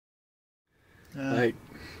Like,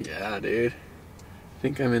 yeah, dude. I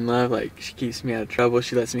think I'm in love. Like, she keeps me out of trouble.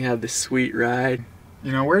 She lets me have this sweet ride.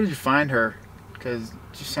 You know, where did you find her? Because it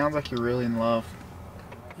just sounds like you're really in love.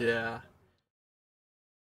 Yeah.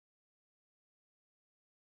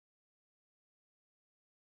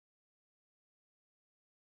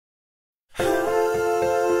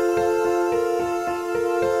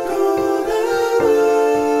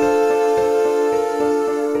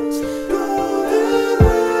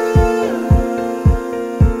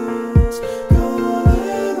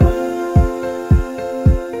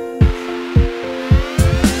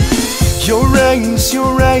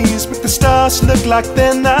 Your rays make the stars look like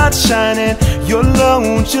they're not shining. Your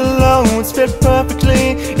loans fit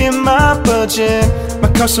perfectly in my budget. My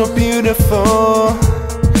car's so beautiful,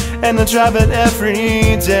 and I drive it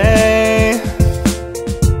every day.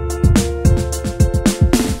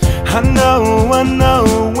 I know, when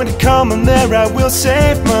I come in there I will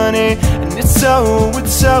save money. And it's so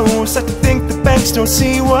sad to think the banks don't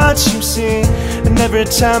see what you see. And every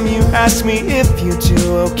time you ask me if you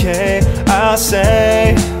do okay, I'll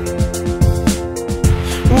say,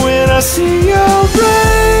 when I see your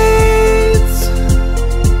rays,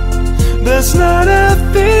 there's not a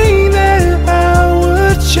thing that I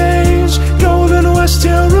would change. Golden West,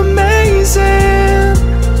 you're amazing,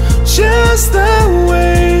 just the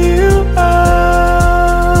way you are.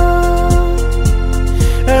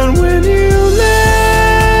 And when you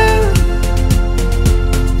land,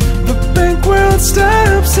 the bank world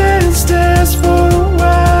stops and stares for a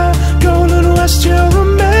while. Golden West, you're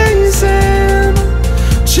amazing,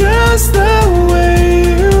 just the way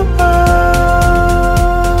you are.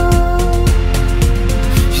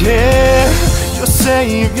 Yeah,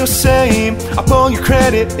 you're safe, I'll pull your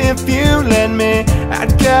credit if you lend me.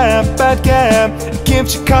 I'd gap, it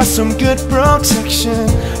gives your car some good protection.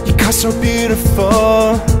 Your car's so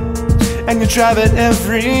beautiful, and you drive it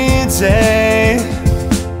every day.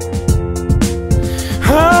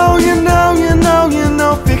 Oh, you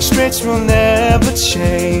know, fixed rates will never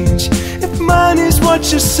change. If money is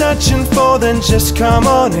what you're searching for, then just come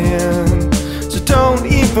on in. So don't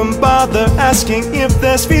even bother asking if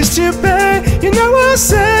there's fees to pay. You know I'll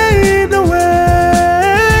say no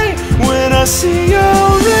way. When I see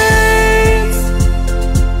your rays,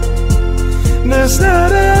 there's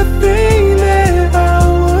not a thing that I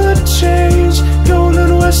would change.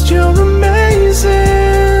 Golden West, you're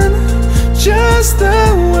amazing, just the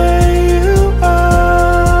way you are.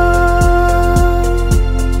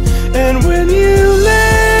 And when you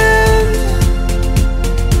land,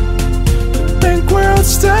 the bank world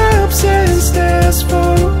stops and stares for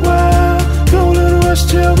a while. Golden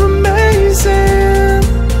West, you're amazing,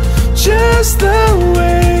 just the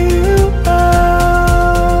way you are.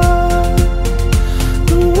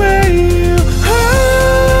 The way you are.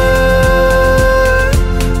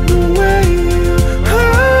 The way you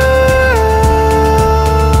are.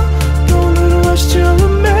 Golden West, you're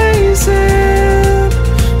amazing,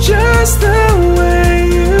 just the way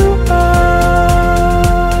you are.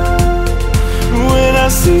 When I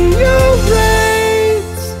see your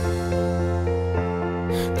rays,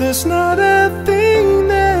 there's not a thing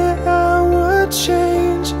that I would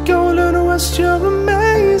change. Golden West, you're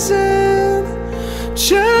amazing,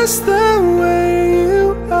 just the way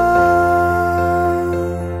you are.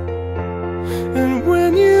 And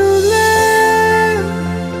when you land,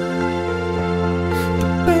 the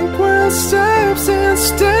bank world stops and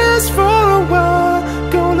stares for a while.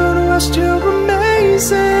 Golden West, you're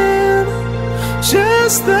amazing,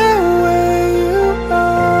 just the way you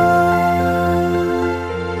are.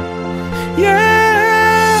 Yeah.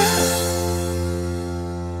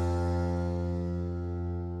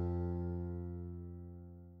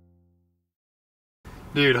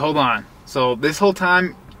 Dude, hold on. So this whole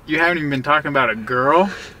time, you haven't even been talking about a girl?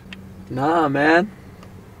 Nah, man.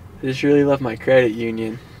 I just really love my credit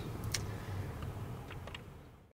union.